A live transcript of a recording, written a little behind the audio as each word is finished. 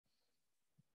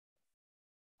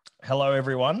Hello,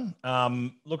 everyone.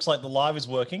 Looks like the live is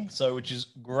working, which is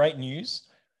great news.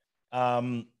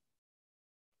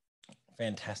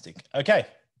 Fantastic. Okay.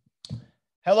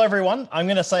 Hello, everyone. I'm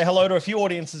going to say hello to a few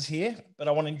audiences here, but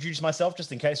I want to introduce myself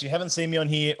just in case you haven't seen me on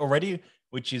here already,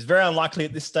 which is very unlikely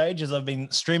at this stage, as I've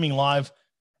been streaming live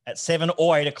at 7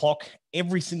 or 8 o'clock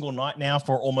every single night now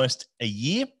for almost a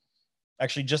year,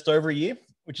 actually just over a year,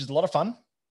 which is a lot of fun.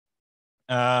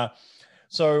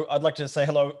 So I'd like to say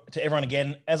hello to everyone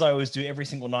again, as I always do every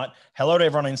single night. Hello to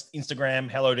everyone on Instagram.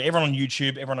 Hello to everyone on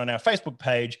YouTube, everyone on our Facebook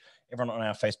page, everyone on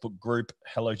our Facebook group.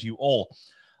 Hello to you all.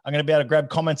 I'm going to be able to grab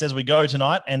comments as we go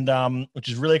tonight, and which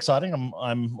is really exciting.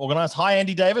 I'm organized. Hi,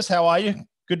 Andy Davis. How are you?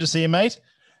 Good to see you, mate.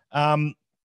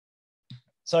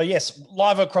 So yes,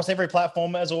 live across every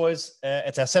platform as always.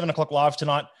 It's our 7 o'clock live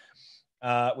tonight,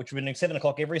 which we're doing 7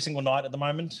 o'clock every single night at the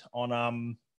moment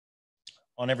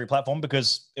on every platform,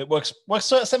 because it works.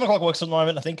 7 o'clock works at the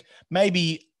moment. I think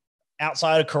maybe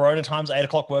outside of Corona times, 8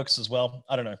 o'clock works as well.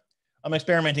 I don't know. I'm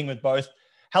experimenting with both.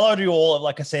 Hello to you all.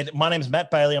 Like I said, my name is Matt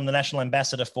Bailey. I'm the National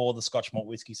Ambassador for the Scotch Malt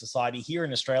Whisky Society here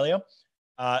in Australia.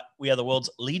 We are the world's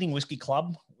leading whisky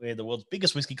club. We're the world's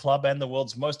biggest whisky club and the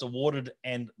world's most awarded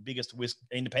and biggest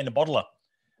independent bottler,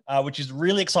 which is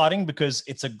really exciting because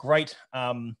it's a great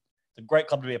club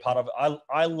to be a part of.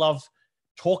 I love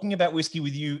talking about whiskey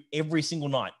with you every single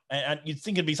night. And you'd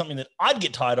think it'd be something that I'd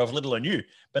get tired of, let alone you.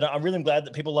 But I'm really glad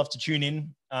that people love to tune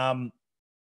in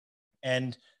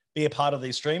and be a part of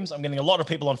these streams. I'm getting a lot of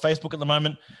people on Facebook at the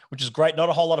moment, which is great. Not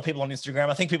a whole lot of people on Instagram.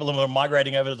 I think people are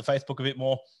migrating over to the Facebook a bit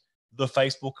more,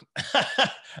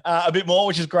 a bit more,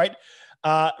 which is great.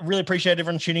 Really appreciate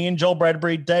everyone tuning in. Joel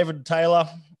Bradbury, David Taylor,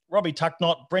 Robbie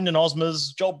Tucknott, Brendan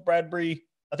Osmers, Joel Bradbury.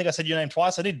 I think I said your name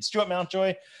twice. I did. Stuart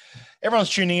Mountjoy. Everyone's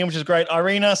tuning in, which is great.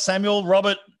 Irina, Samuel,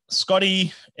 Robert,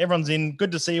 Scotty, everyone's in.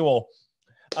 Good to see you all.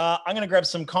 I'm going to grab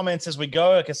some comments as we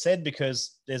go, like I said,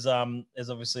 because there's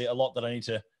obviously a lot that I need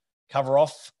to cover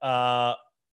off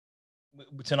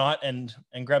tonight and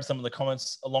grab some of the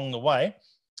comments along the way.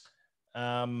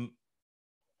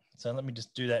 So let me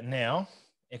just do that now.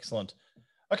 Excellent.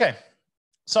 Okay.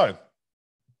 So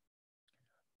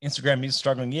Instagram is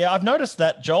struggling. Yeah, I've noticed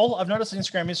that, Joel. I've noticed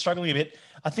Instagram is struggling a bit.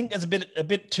 I think there's a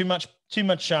bit too much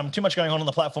going on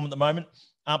the platform at the moment.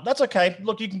 That's okay.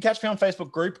 Look, you can catch me on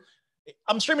Facebook group.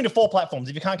 I'm streaming to 4 platforms.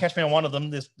 If you can't catch me on one of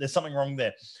them, there's something wrong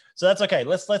there. So that's okay.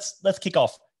 Let's kick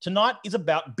off. Tonight is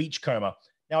about Beachcomber.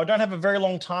 Now, I don't have a very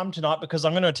long time tonight because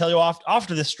I'm going to tell you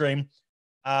after this stream,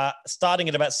 starting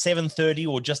at about 7:30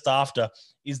 or just after,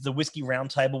 is the Whiskey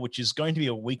Roundtable, which is going to be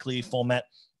a weekly format.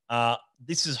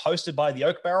 This is hosted by the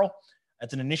Oak Barrel.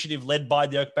 It's an initiative led by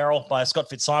the Oak Barrel by Scott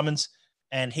Fitzsimons,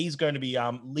 and he's going to be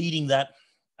leading that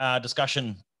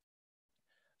discussion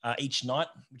each night,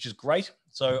 which is great.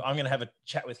 So I'm going to have a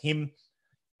chat with him,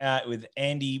 with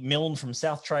Andy Milne from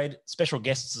South Trade, special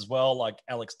guests as well, like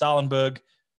Alex Darlenberg.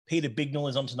 Peter Bignell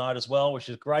is on tonight as well, which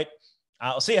is great.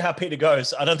 I'll see how Peter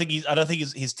goes. I don't think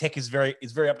his tech is very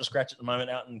up to scratch at the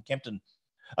moment out in Kempton.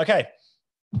 Okay.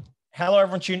 Hello,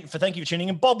 everyone. Thank you for tuning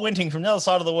in. Bob Winting from the other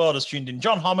side of the world has tuned in.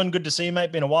 John Homan, good to see you,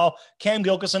 mate. Been a while. Cam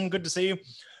Gilkison, good to see you.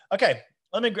 Okay,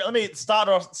 let me start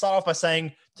off by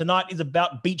saying tonight is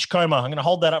about Beachcomber. I'm going to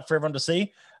hold that up for everyone to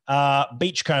see.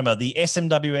 Beachcomber, the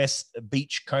SMWS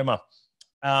Beachcomber.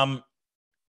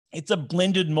 It's a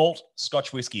blended malt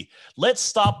Scotch whiskey. Let's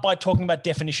start by talking about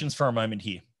definitions for a moment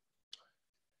here.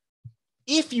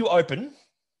 If you open,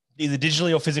 either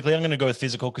digitally or physically, I'm going to go with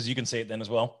physical because you can see it then as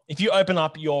well. If you open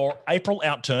up your April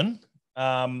outturn,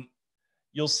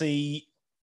 you'll see,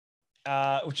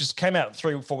 which just came out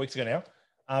 3 or 4 weeks ago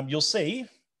now, you'll see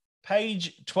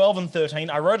page 12 and 13.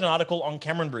 I wrote an article on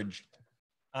Cameron Bridge,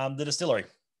 the distillery.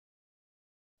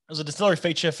 It was a distillery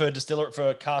feature for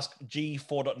cask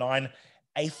G4.9,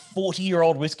 a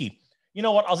 40-year-old whiskey. You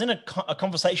know what? I was in a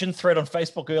conversation thread on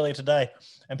Facebook earlier today,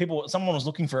 and someone was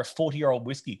looking for a 40-year-old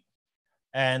whiskey.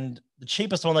 And the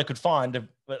cheapest one they could find, if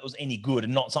it was any good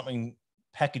and not something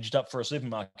packaged up for a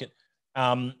supermarket,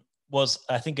 was,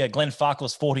 I think, a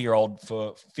Glenfarclas 40-year-old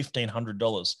for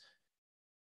 $1,500.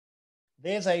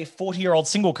 There's a 40-year-old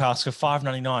single cask of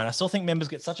 $5.99. I still think members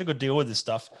get such a good deal with this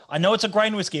stuff. I know it's a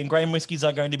grain whiskey, and grain whiskies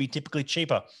are going to be typically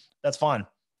cheaper. That's fine.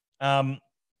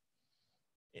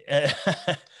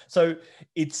 So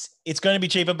it's going to be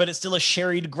cheaper, but it's still a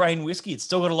sherried grain whiskey. It's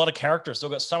still got a lot of character. It's still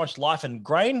got so much life. And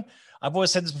grain, I've always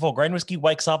said this before, grain whiskey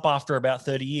wakes up after about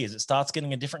 30 years. It starts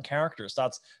getting a different character.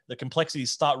 The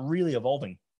complexities start really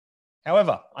evolving.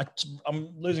 However, I'm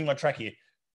losing my track here.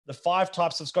 The 5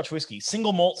 types of Scotch whiskey: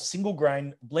 single malt, single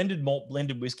grain, blended malt,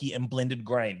 blended whiskey, and blended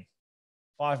grain.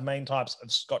 5 main types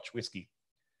of Scotch whiskey.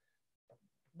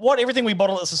 everything we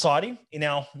bottle at the Society in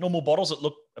our normal bottles that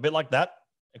look a bit like that,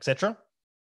 etc.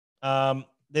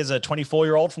 There's a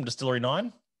 24-year-old from Distillery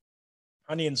 9,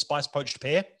 honey and spice poached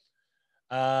pear.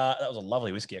 That was a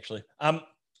lovely whiskey, actually.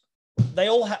 They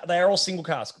are all single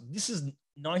cask. This is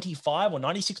 95 or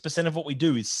 96% of what we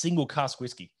do is single cask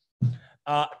whiskey.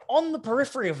 On the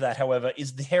periphery of that, however,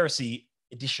 is the heresy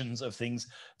editions of things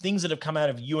that have come out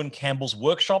of Ewan Campbell's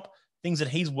workshop, things that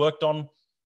he's worked on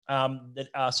that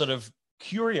are sort of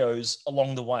curios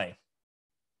along the way.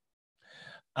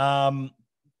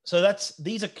 So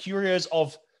these are curios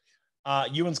of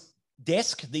Ewan's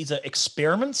desk. These are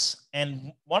experiments,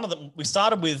 and one of them we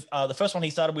started with. The first one he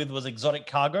started with was Exotic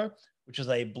Cargo, which is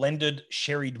a blended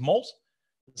sherried malt.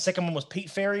 The second one was Pete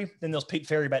Ferry. Then there was Pete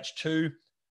Ferry Batch 2.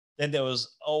 Then there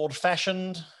was Old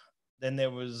Fashioned. Then there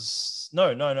was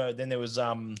Then there was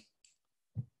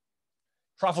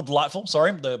Trifle Delightful.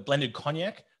 Sorry, the blended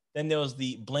cognac. Then there was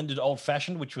the blended Old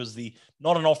Fashioned, which was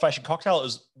not an old fashioned cocktail. It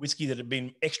was whiskey that had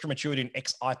been extra matured in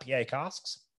ex-IPA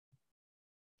casks.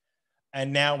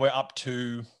 And now we're up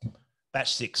to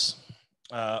Batch 6,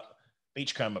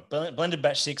 Beachcomber. Blended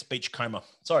Batch 6, Beachcomber.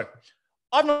 Sorry,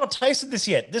 I've not tasted this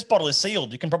yet. This bottle is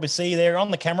sealed. You can probably see there on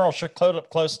the camera. I'll show it up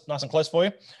close, nice and close for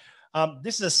you.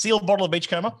 This is a sealed bottle of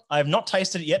Beachcomber. I have not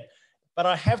tasted it yet, but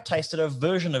I have tasted a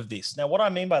version of this. Now, what I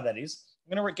mean by that is,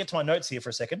 I'm going to get to my notes here for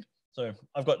a second. So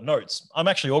I've got notes. I'm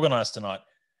actually organized tonight.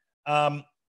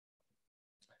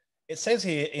 It says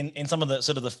here in some of the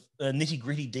sort of the nitty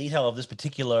gritty detail of this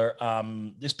particular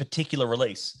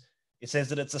release, it says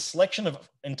that it's a selection of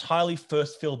entirely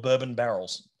first fill bourbon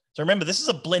barrels. So remember, this is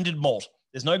a blended malt.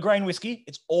 There's no grain whiskey.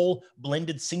 It's all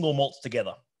blended single malts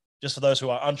together, just for those who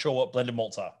are unsure what blended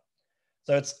malts are.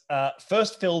 So it's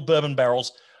first fill bourbon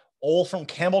barrels, all from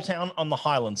Campbelltown on the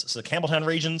Highlands. So the Campbelltown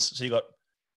regions. So you've got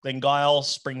Glengyle,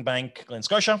 Springbank, Glen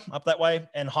Scotia up that way,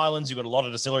 and Highlands. You've got a lot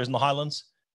of distilleries in the Highlands.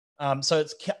 So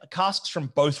it's casks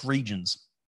from both regions.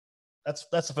 That's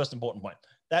the first important point.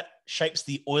 That shapes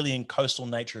the oily and coastal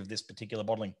nature of this particular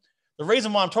bottling. The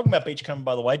reason why I'm talking about Beachcomber,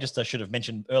 by the way, just I should have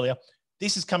mentioned earlier,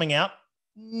 this is coming out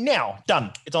now.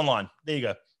 Done. It's online. There you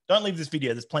go. Don't leave this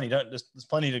video. There's plenty. There's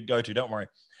plenty to go to. Don't worry.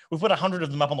 We've got 100 of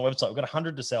them up on the website. We've got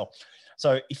 100 to sell.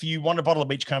 So if you want a bottle of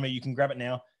Beachcomber, you can grab it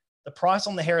now. The price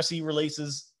on the Heresy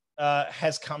releases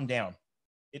has come down.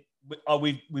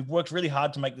 We've worked really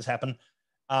hard to make this happen.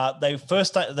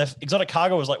 The Exotic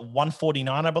Cargo was like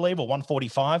 149, I believe, or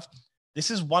 145. This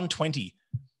is 120.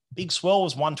 Big Swell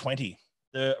was 120.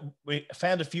 We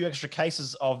found a few extra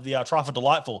cases of the Trifle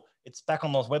Delightful. It's back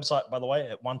on the website, by the way,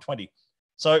 at 120.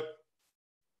 So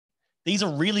these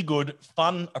are really good,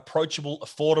 fun, approachable,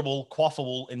 affordable,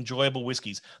 quaffable, enjoyable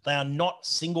whiskeys. They are not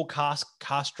single cask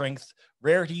strength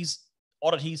rarities,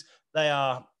 oddities. They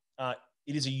are.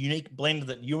 It is a unique blend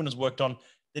that Ewan has worked on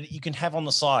that you can have on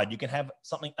the side. You can have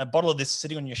a bottle of this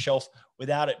sitting on your shelf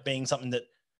without it being something that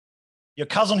your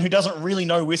cousin who doesn't really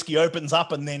know whiskey opens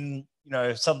up and then,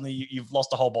 suddenly you've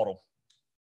lost a whole bottle.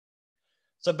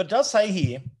 So, but it does say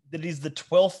here that it is the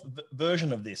 12th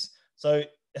version of this. So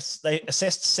they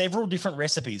assessed several different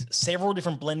recipes, several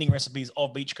different blending recipes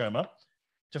of Beachcomber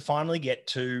to finally get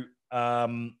to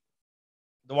the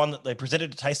one that they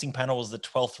presented to tasting panel was the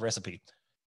 12th recipe.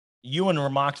 Ewan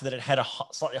remarked that it had a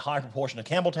slightly higher proportion of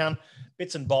Campbelltown,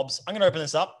 bits and bobs. I'm going to open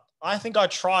this up. I think I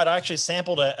actually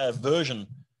sampled a version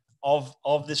of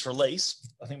this release.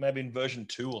 I think maybe in version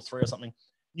 2 or 3 or something.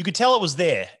 You could tell it was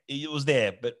there. It was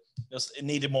there, but it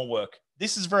needed more work.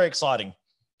 This is very exciting.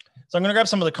 So I'm going to grab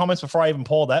some of the comments before I even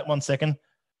pour that. 1 second.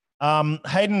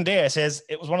 Hayden Dare says,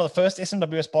 it was one of the first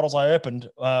SMWS bottles I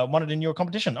opened, won it in your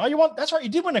competition. Oh, that's right. You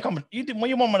did win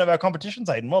you won one of our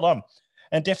competitions, Hayden. Well done.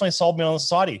 And definitely sold me on the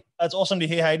Society. It's awesome to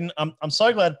hear, Hayden. I'm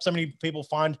so glad so many people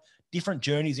find different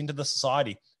journeys into the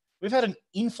Society. We've had an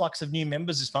influx of new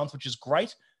members this month, which is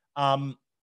great.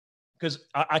 Because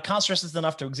I can't stress this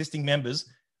enough to existing members.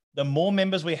 The more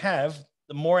members we have,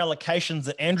 the more allocations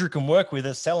that Andrew can work with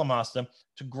as Cellar Master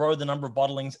to grow the number of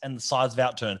bottlings and the size of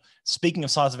outturn. Speaking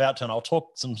of size of outturn, I'll talk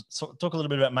a little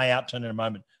bit about May outturn in a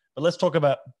moment. But let's talk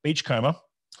about Beachcomber.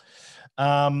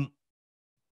 So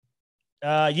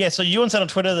Ewan said on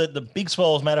Twitter that the Big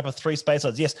Swell was made up of 3 space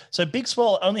sides. Yes, so Big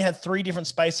Swell only had 3 different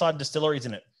space side distilleries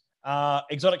in it.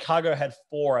 Exotic Cargo had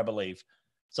 4, I believe.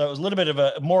 So it was a little bit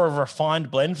of more of a refined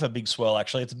blend for Big Swell.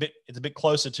 Actually, it's a bit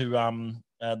closer to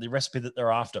the recipe that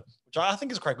they're after, which I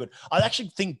think is quite good. I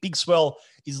actually think Big Swell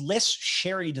is less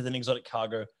sherried than Exotic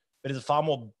Cargo, but is a far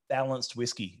more balanced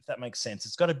whiskey, if that makes sense.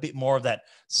 It's got a bit more of that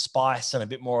spice and a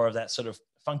bit more of that sort of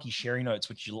funky sherry notes,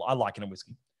 which I like in a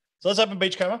whiskey. So let's open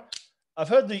Beachcomber. I've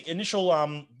heard the initial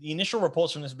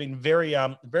reports from this have been very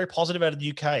positive out of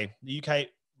the UK. The UK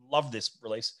Love this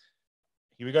release.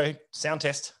 Here we go. Sound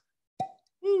test.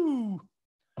 Woo.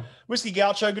 Whiskey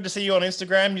Gaucho, good to see you on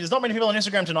Instagram. There's not many people on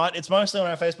Instagram tonight. It's mostly on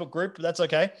our Facebook group, but that's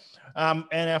okay. And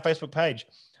our Facebook page.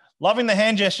 Loving the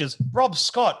hand gestures. Rob,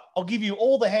 Scott, I'll give you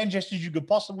all the hand gestures you could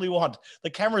possibly want. The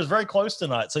camera is very close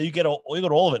tonight, so you got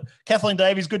all of it. Kathleen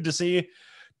Davies, good to see you.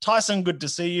 Tyson, good to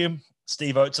see you.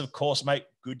 Steve Oates, of course, mate,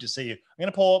 good to see you. I'm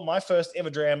going to pour my first ever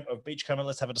dram of Beachcomber.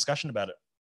 Let's have a discussion about it.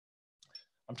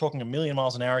 I'm talking a million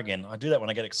miles an hour again. I do that when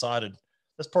I get excited.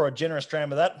 Let's pour a generous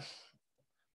dram of that.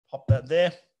 Pop that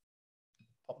there.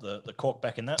 Pop the cork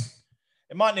back in that.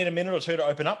 It might need a minute or two to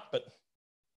open up, but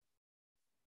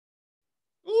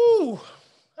ooh,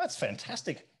 that's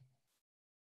fantastic.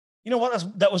 You know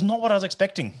what? That was not what I was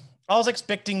expecting. I was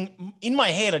expecting, in my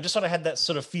head, I just sort of had that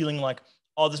sort of feeling like,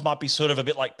 oh, this might be sort of a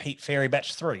bit like Pete Ferry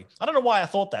Batch 3. I don't know why I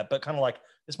thought that, but kind of like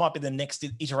this might be the next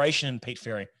iteration in Pete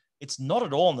Ferry. It's not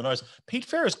at all on the nose. Pete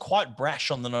Ferry is quite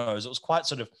brash on the nose. It was quite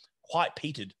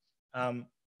peated.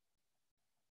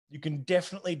 You can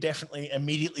definitely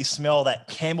immediately smell that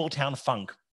Campbelltown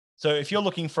funk. So if you're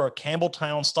looking for a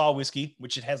Campbelltown style whiskey,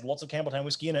 which it has lots of Campbelltown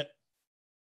whiskey in it,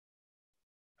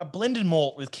 a blended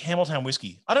malt with Campbelltown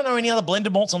whiskey. I don't know any other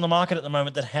blended malts on the market at the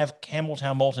moment that have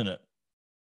Campbelltown malt in it.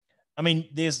 I mean,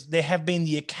 there have been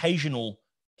the occasional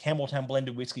Campbelltown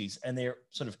blended whiskeys, and they're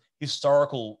sort of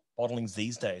historical bottlings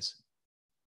these days.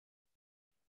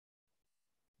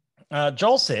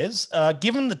 Joel says,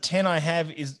 given the 10 I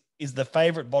have is the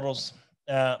favorite bottles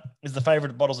of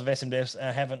SMDFs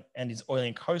I haven't and is oily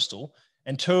and coastal,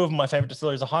 and 2 of my favorite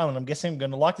distilleries are Highland. I'm guessing I'm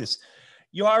going to like this.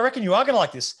 I reckon you are going to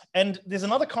like this. And there's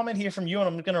another comment here from you, and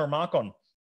I'm going to remark on.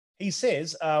 He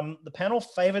says, the panel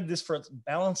favored this for its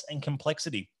balance and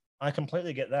complexity. I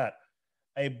completely get that.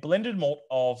 A blended malt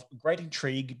of great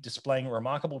intrigue, displaying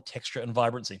remarkable texture and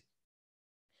vibrancy.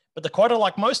 But the quote I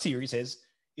like most here, he says,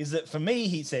 is that for me,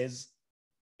 he says,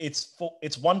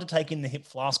 it's one to take in the hip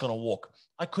flask on a walk.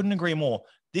 I couldn't agree more.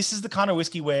 This is the kind of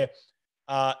whiskey where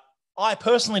I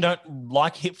personally don't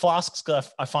like hip flasks.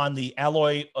 I find the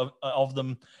alloy of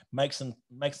them makes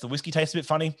the whiskey taste a bit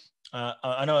funny.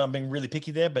 I know I'm being really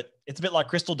picky there, but it's a bit like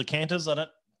crystal decanters. I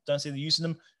don't see the use in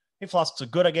them. Hip flasks are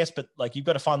good, I guess, but like you've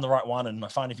got to find the right one. And I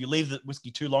find if you leave the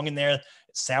whiskey too long in there, it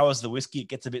sours the whiskey. It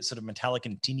gets a bit sort of metallic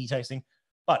and tinny tasting.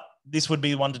 But this would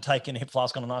be one to take in a hip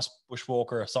flask on a nice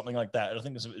bushwalk or something like that. I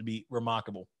think this would be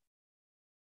remarkable.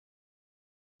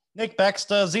 Nick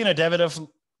Baxter, Zeno Davidoff,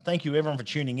 thank you everyone for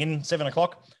tuning in. 7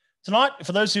 o'clock. Tonight,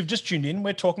 for those who've just tuned in,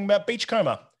 we're talking about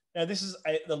Beachcomber. Now, this is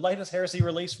the latest heresy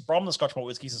release from the Scotch Malt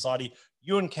Whisky Society.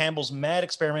 Ewan Campbell's mad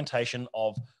experimentation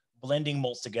of blending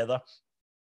malts together.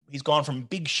 He's gone from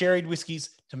big sherried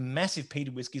whiskies to massive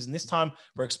peated whiskies, and this time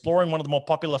we're exploring one of the more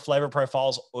popular flavor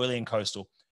profiles, oily and coastal.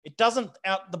 It doesn't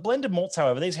the blended malts,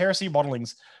 however, these heresy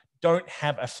bottlings don't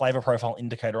have a flavor profile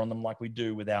indicator on them like we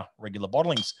do with our regular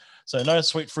bottlings. So no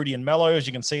sweet, fruity, and mellow, as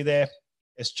you can see there.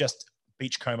 It's just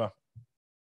Beachcomber.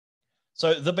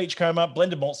 So the Beachcomber,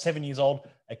 blended malt, 7 years old,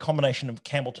 a combination of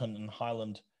Campbellton and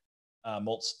Highland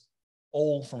malts,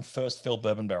 all from first fill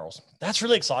bourbon barrels. That's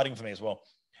really exciting for me as well.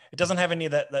 It doesn't have any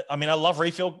of that. I mean, I love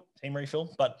refill, team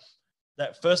refill, but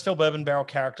that first fill bourbon barrel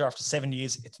character after 7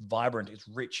 years, it's vibrant, it's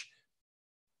rich.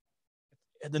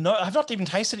 I've not even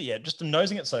tasted it yet, just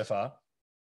nosing it so far.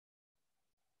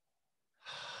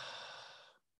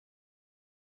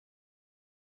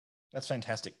 That's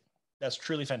fantastic. That's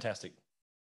truly fantastic.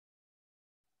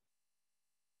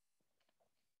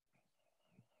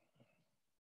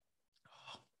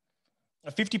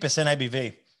 A 50%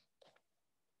 ABV.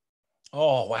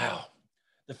 Oh, wow.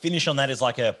 The finish on that is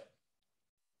like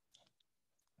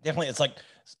definitely it's like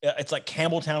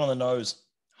Campbelltown on the nose,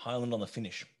 Highland on the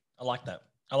finish. I like that.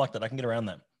 I can get around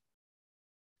that.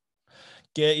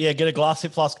 Get a glass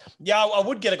hip flask. Yeah, I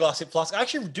would get a glass hip flask. I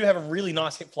actually do have a really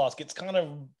nice hip flask. It's kind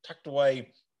of tucked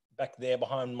away back there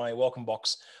behind my welcome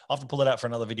box. I'll have to pull it out for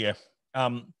another video.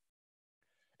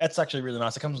 That's actually really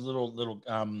nice. It comes with little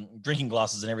drinking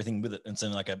glasses and everything with it. It's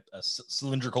in like a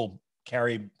cylindrical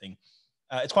carry thing.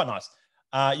 It's quite nice.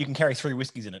 You can carry 3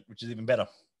 whiskeys in it, which is even better.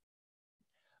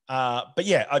 But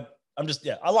yeah,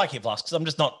 I like hip flasks.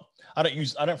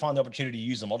 I don't find the opportunity to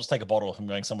use them. I'll just take a bottle if I'm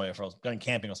going somewhere, if I was going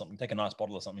camping or something, take a nice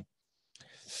bottle or something.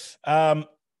 I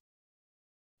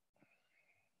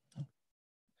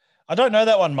don't know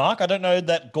that one, Mark. I don't know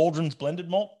that Galdrin's blended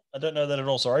malt. I don't know that at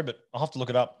all. Sorry, but I'll have to look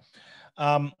it up.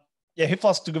 Yeah, hip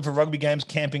flasks are good for rugby games,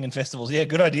 camping, and festivals. Yeah,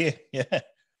 good idea. Yeah.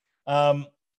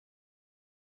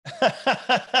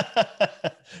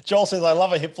 Joel says, I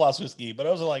love a hip flask whiskey, but I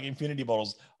also like infinity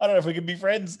bottles. I don't know if we could be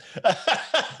friends.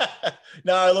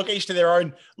 No, look, each to their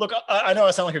own. Look, I know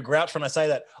I sound like a grouch when I say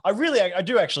that. I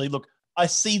do actually. Look, I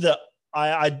see the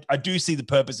I do see the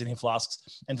purpose in hip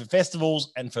flasks, and for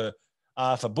festivals and for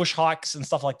bush hikes and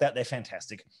stuff like that, they're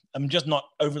fantastic. I'm just not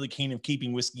overly keen of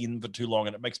keeping whiskey in for too long,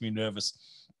 and it makes me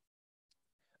nervous.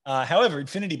 However,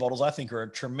 infinity bottles, I think, are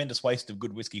a tremendous waste of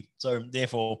good whiskey. So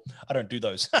therefore, I don't do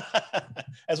those,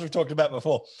 as we've talked about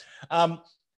before.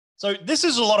 So this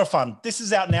is a lot of fun. This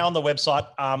is out now on the website.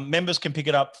 Members can pick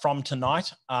it up from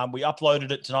tonight. We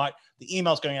uploaded it tonight. The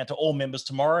email's going out to all members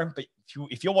tomorrow. But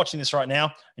if you're watching this right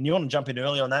now and you want to jump in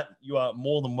early on that, you are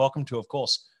more than welcome to, of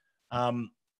course.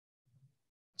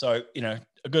 So, you know,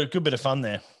 a good bit of fun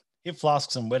there. Hip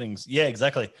flasks and weddings. Yeah,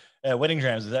 exactly. Wedding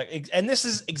drams. And this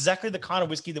is exactly the kind of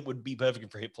whiskey that would be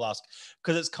perfect for hip flask,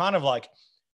 because it's kind of like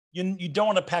you don't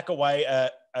want to pack away a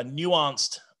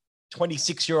nuanced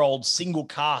 26-year-old single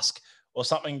cask or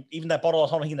something. Even that bottle I was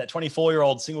holding in, that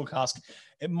 24-year-old single cask,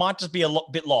 it might just be a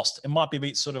bit lost. It might be a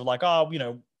bit sort of like, oh, you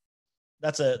know,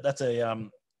 that's a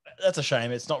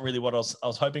shame. It's not really what I was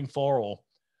hoping for or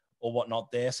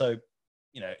whatnot there. So,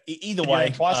 you know, either way,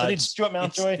 twice I did Stuart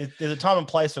Mountjoy. There's a time and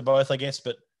place for both, I guess.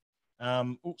 But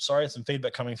sorry, some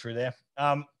feedback coming through there.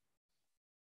 Hi,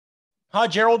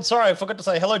 Gerald. Sorry, I forgot to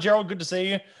say hello, Gerald. Good to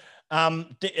see you.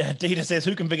 Dita says,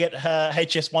 who can forget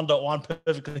HS 1.1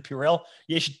 perfectly Purell?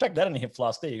 Yeah, you should pack that in a hip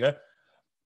flask. There you go.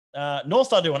 North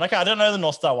Star do one. Okay, I don't know the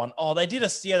North Star one. Oh, they did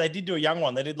do a young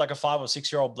one. They did like a 5 or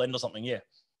 6 year old blend or something. Yeah.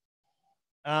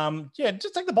 Yeah,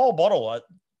 just take the bowl bottle.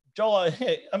 Joel,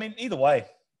 I mean, either way.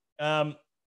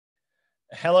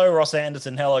 Hello, Ross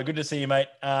Anderson. Hello. Good to see you, mate.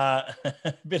 A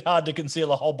bit hard to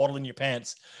conceal a whole bottle in your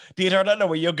pants. Dieter, I don't know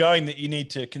where you're going that you need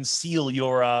to conceal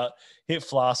your hip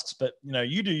flasks, but, you know,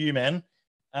 you do you, man.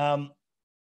 Yeah,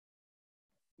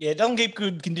 it doesn't keep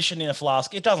good condition in a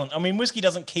flask. It doesn't. I mean, whiskey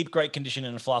doesn't keep great condition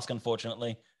in a flask,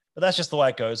 unfortunately, but that's just the way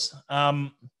it goes.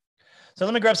 So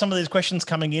let me grab some of these questions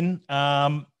coming in.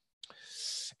 Ali,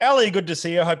 good to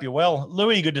see you. I hope you're well.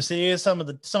 Louis, good to see you. Some of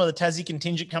the Tassie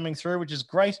contingent coming through, which is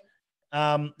great.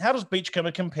 How does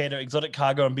Beachcomber compare to Exotic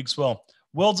Cargo and Big Swell?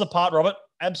 Worlds apart, Robert.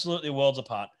 Absolutely worlds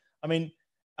apart. I mean,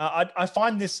 I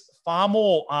find this far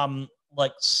more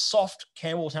like soft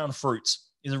Campbelltown fruits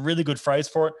is a really good phrase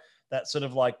for it. That sort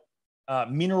of like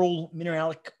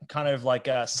mineralic kind of like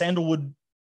sandalwood.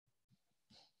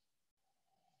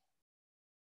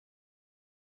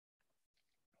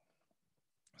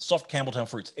 Soft Campbelltown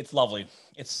fruits. It's lovely.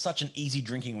 It's such an easy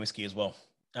drinking whiskey as well.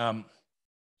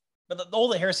 But all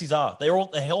the heresies they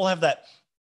all have that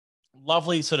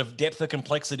lovely sort of depth of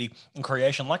complexity and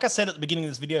creation. Like I said at the beginning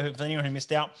of this video, for anyone who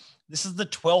missed out, this is the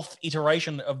 12th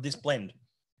iteration of this blend.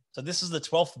 So this is the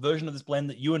 12th version of this blend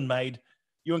that Ewan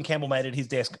Campbell made at his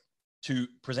desk to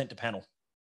present to panel.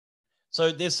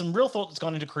 So there's some real thought that's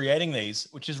gone into creating these,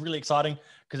 which is really exciting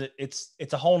because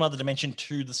it's a whole nother dimension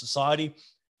to the society.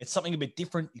 It's something a bit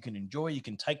different. You can enjoy, you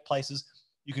can take places,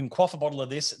 you can quaff a bottle of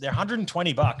this. They're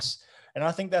 $120. And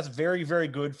I think that's very, very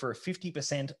good for a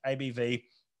 50% ABV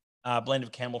blend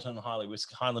of Campbelltown and Highland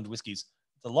whiskies.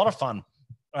 It's a lot of fun.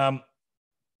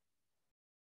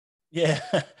 Yeah.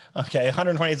 Okay.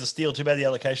 120 is a steal. Too bad the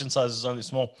allocation size is only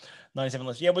small. 97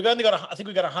 less. Yeah. We've only got, I think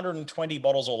we got 120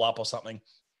 bottles all up or something.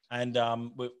 And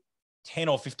 10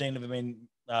 or 15 have been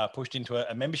pushed into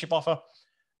a membership offer.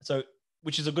 So,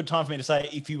 which is a good time for me to say,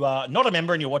 if you are not a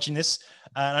member and you're watching this,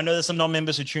 and I know there's some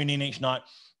non-members who tune in each night,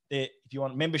 if you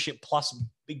want membership plus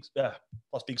Big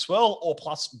Swell or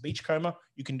plus Beachcomber,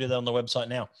 you can do that on the website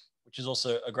now, which is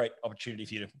also a great opportunity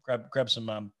for you to grab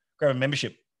a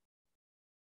membership.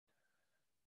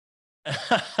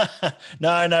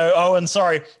 No. Oh, and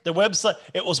sorry, the website,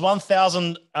 it was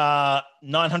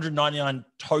 1,999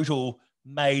 total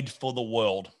made for the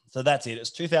world. So that's it.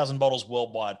 It's 2,000 bottles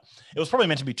worldwide. It was probably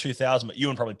meant to be 2,000, but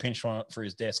Ewan probably pinched on it for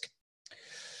his desk.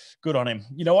 Good on him.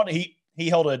 You know what? He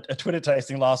held a Twitter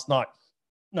tasting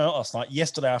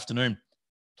yesterday afternoon.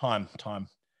 Time.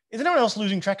 Is anyone else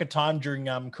losing track of time during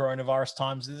coronavirus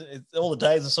times? All the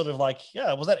days are sort of like,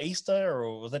 yeah, was that Easter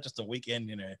or was that just a weekend?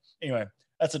 You know. Anyway,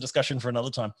 that's a discussion for another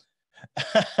time.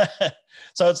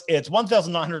 So it's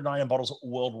 1,909 bottles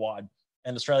worldwide.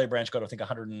 And Australia branch got, I think,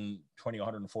 120 or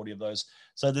 140 of those.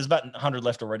 So there's about 100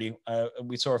 left already.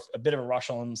 We saw a bit of a rush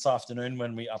on this afternoon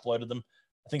when we uploaded them.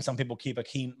 I think some people keep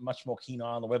much more keen eye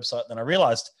on the website than I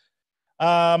realized.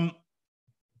 I'll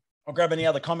grab any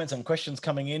other comments and questions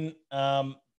coming in.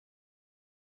 I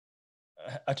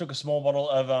took a small bottle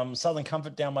of Southern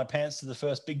Comfort down my pants to the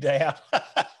first big day out.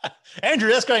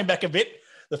 Andrew, that's going back a bit.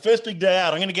 The first big day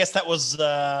out. I'm going to guess that was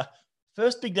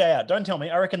first big day out. Don't tell me.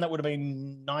 I reckon that would have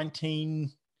been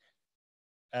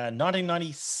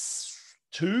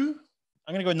 1992.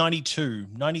 I'm going to go 92,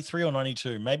 93 or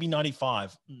 92, maybe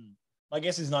 95. My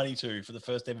guess is 92 for the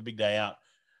first ever big day out.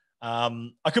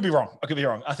 I could be wrong. I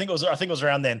think it was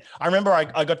around then. I remember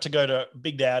I got to go to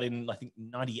Big Day Out in, I think,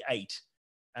 98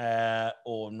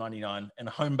 or 99, and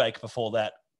Home Bake before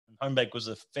that. Home Bake was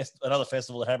another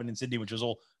festival that happened in Sydney, which was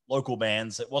all local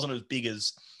bands. It wasn't as big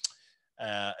as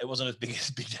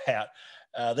Big Day Out.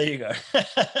 There you go.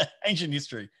 Ancient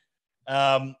history.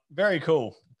 Very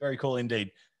cool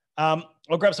indeed.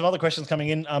 I'll grab some other questions coming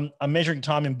in. I'm measuring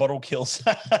time in bottle kills.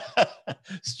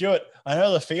 Stuart, I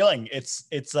know the feeling. It's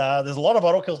there's a lot of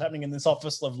bottle kills happening in this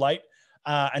office of late,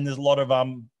 and there's a lot of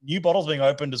new bottles being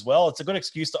opened as well. It's a good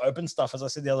excuse to open stuff, as I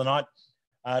said the other night,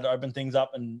 to open things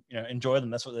up and enjoy them.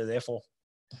 That's what they're there for.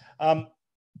 I'm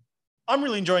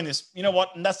really enjoying this. You know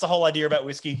what? And that's the whole idea about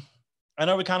whiskey. I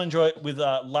know we can't enjoy it with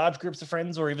large groups of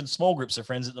friends or even small groups of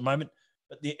friends at the moment,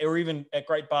 or even at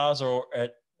great bars or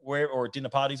at dinner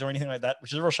parties or anything like that,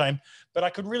 which is a real shame. But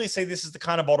I could really see this is the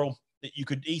kind of bottle that you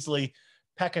could easily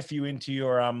pack a few into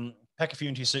your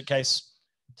suitcase,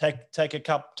 take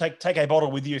a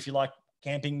bottle with you if you like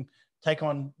camping, take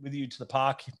one with you to the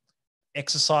park,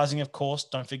 exercising, of course.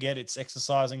 Don't forget, it's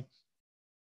exercising.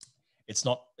 It's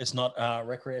not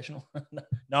recreational.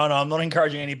 No, I'm not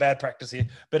encouraging any bad practice here,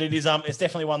 but it is it's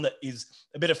definitely one that is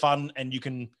a bit of fun, and you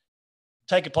can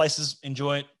take it places,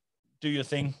 enjoy it, do your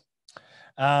thing.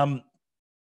 Twitter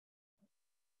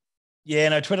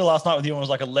last night with you was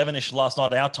like 11ish last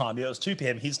night our time. Yeah, it was 2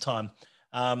 p.m. his time.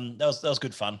 That was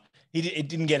good fun. It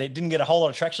didn't get a whole lot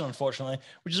of traction, unfortunately,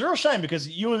 which is a real shame because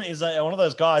Ewan is one of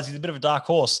those guys. He's a bit of a dark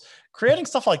horse creating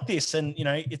stuff like this, and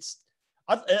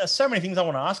so many things I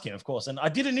want to ask him, of course. And I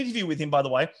did an interview with him, by the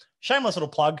way. Shameless little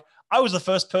plug. I was the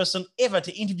first person ever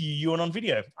to interview Ewan on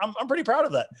video. I'm pretty proud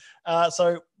of that.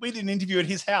 So we did an interview at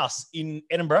his house in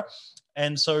Edinburgh.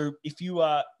 And so if you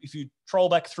troll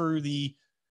back through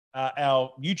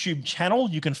our YouTube channel,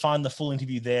 you can find the full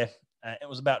interview there. It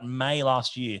was about May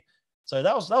last year. So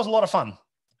that was a lot of fun.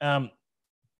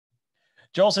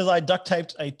 Joel says, I duct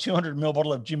taped a 200ml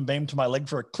bottle of Jim Beam to my leg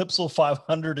for a Clipsal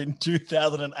 500 in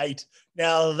 2008.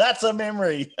 Now that's a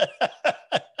memory.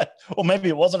 Or maybe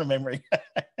it wasn't a memory.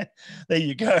 There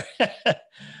you go.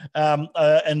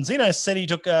 And Zeno said he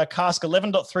took cask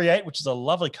 11.38, which is a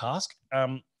lovely cask,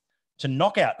 to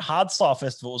Knockout Hardstyle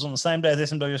Festival. It was on the same day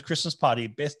as SMW's Christmas party.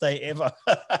 Best day ever.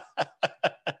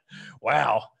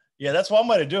 Wow. Yeah, that's one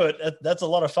way to do it. That's a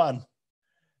lot of fun.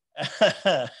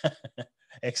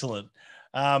 Excellent.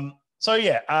 Tonight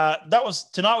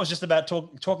was just about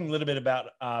talking a little bit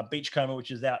about Beachcomber, which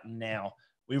is out now.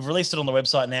 We've released it on the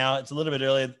website now. It's a little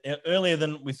bit earlier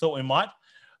than we thought we might,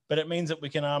 but it means that we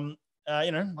can,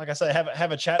 like I say,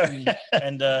 have a chat and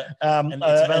it's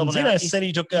available now. Zeno said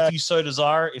he took if you so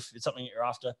desire, if it's something you're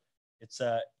after. It's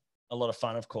a lot of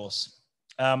fun, of course.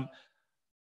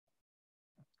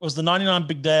 Was the 99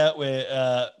 Big Day Out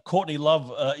where Courtney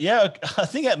Love, I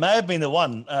think it may have been the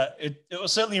one. It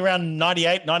was certainly around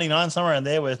 98, 99, somewhere around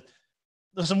there, where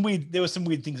there were some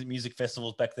weird things at music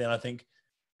festivals back then, I think.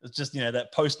 It's just,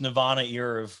 that post-Nirvana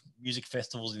era of music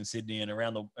festivals in Sydney and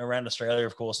around Australia,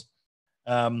 of course.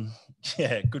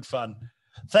 Good fun.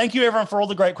 Thank you, everyone, for all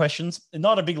the great questions.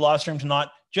 Not a big live stream tonight,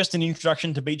 just an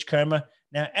introduction to Beachcomber.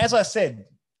 Now, as I said,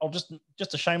 I'll just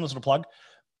a shameless little plug.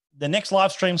 The next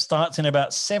live stream starts in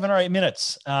about 7 or 8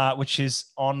 minutes, which is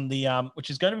going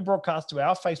to be broadcast to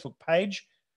our Facebook page,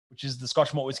 which is the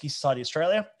Scotch Malt Whisky Society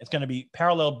Australia. It's going to be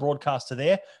parallel broadcast to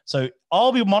there. So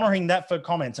I'll be monitoring that for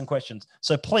comments and questions.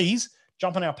 So please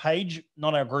jump on our page,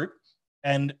 not our group,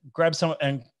 and grab some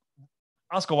and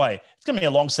ask away. It's going to be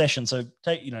a long session, so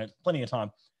take plenty of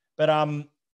time. But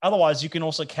otherwise, you can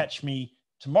also catch me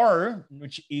tomorrow,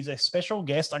 which is a special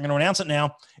guest. I'm going to announce it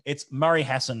now. It's Murray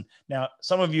Hassan. Now,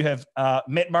 some of you have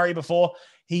met Murray before.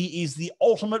 He is the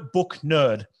ultimate book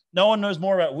nerd. No one knows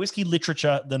more about whiskey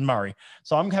literature than Murray.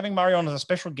 So I'm having Murray on as a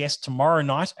special guest tomorrow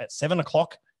night at 7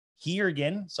 o'clock here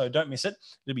again. So don't miss it.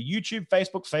 It'll be YouTube,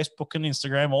 Facebook and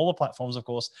Instagram, all the platforms, of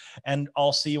course. And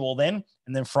I'll see you all then.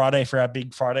 And then Friday for our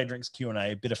big Friday Drinks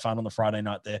Q&A. A bit of fun on the Friday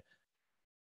night there.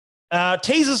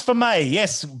 Teasers for May.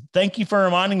 Yes, thank you for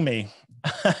reminding me.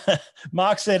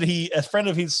 Mark said a friend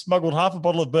of his smuggled half a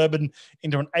bottle of bourbon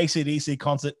into an AC/DC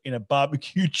concert in a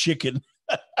barbecue chicken.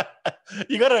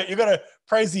 You gotta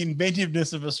praise the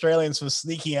inventiveness of Australians for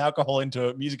sneaking alcohol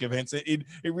into music events. It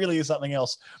really is something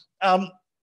else.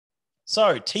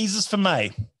 So teasers for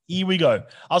May. Here we go.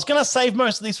 I was gonna save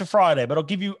most of these for Friday, but I'll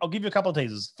give you a couple of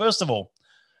teasers. First of all,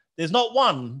 there's not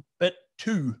one but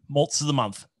 2 malts of the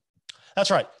month. That's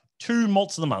right, 2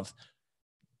 malts of the month.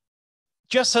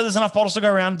 Just so there's enough bottles to go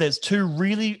around, there's 2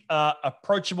 really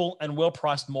approachable and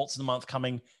well-priced malts of the month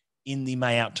coming in the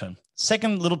May out term.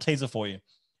 Second little teaser for you.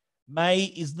 May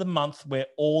is the month where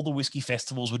all the whiskey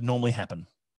festivals would normally happen.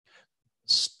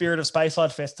 Spirit of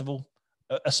Speyside Festival,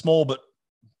 a small but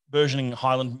burgeoning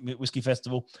Highland Whiskey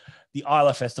Festival, the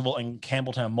Isla Festival, and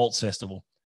Campbelltown Malts Festival.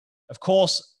 Of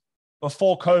course,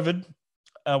 before COVID,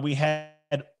 we had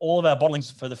all of our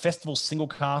bottlings for the festival single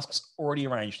casks already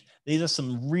arranged. These are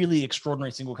some really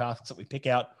extraordinary single casks that we pick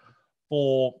out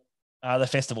for the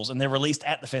festivals, and they're released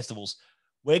at the festivals.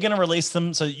 We're going to release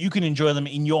them so that you can enjoy them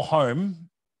in your home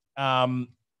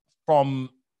from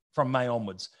May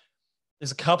onwards.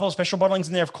 There's a couple of special bottlings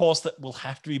in there, of course, that will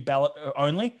have to be ballot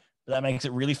only, but that makes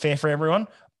it really fair for everyone.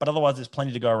 But otherwise, there's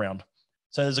plenty to go around.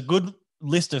 So there's a good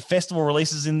list of festival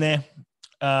releases in there.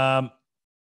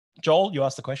 Joel, you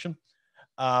asked the question.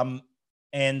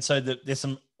 And so there's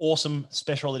some awesome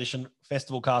special edition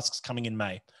festival casks coming in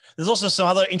May. There's also some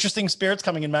other interesting spirits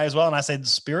coming in May as well. And I said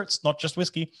spirits, not just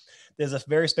whiskey. There's a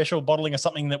very special bottling of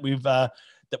something that we've, that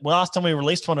last time we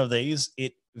released one of these,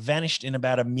 it vanished in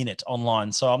about a minute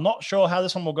online. So I'm not sure how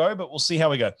this one will go, but we'll see how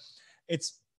we go.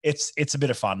 It's a bit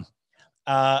of fun.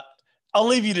 I'll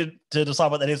leave you to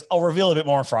decide what that is. I'll reveal a bit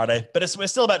more on Friday, but we're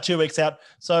still about 2 weeks out.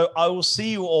 So I will see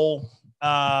you all.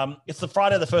 It's the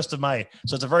Friday, the 1st of May.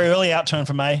 So it's a very early outturn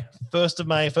for May. 1st of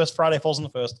May, first Friday falls on the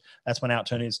 1st. That's when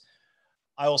outturn is.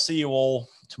 I will see you all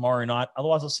tomorrow night.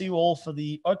 Otherwise, I'll see you all for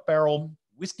the Oak Barrel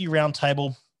Whiskey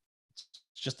Roundtable. It's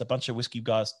just a bunch of whiskey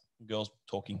guys and girls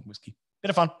talking whiskey. Bit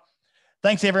of fun.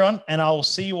 Thanks, everyone. And I'll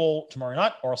see you all tomorrow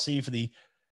night, or I'll see you for the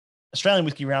Australian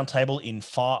Whiskey Roundtable in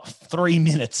 3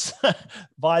 minutes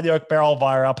via the Oak Barrel,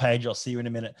 via our page. I'll see you in a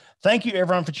minute. Thank you,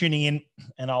 everyone, for tuning in,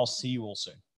 and I'll see you all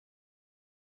soon.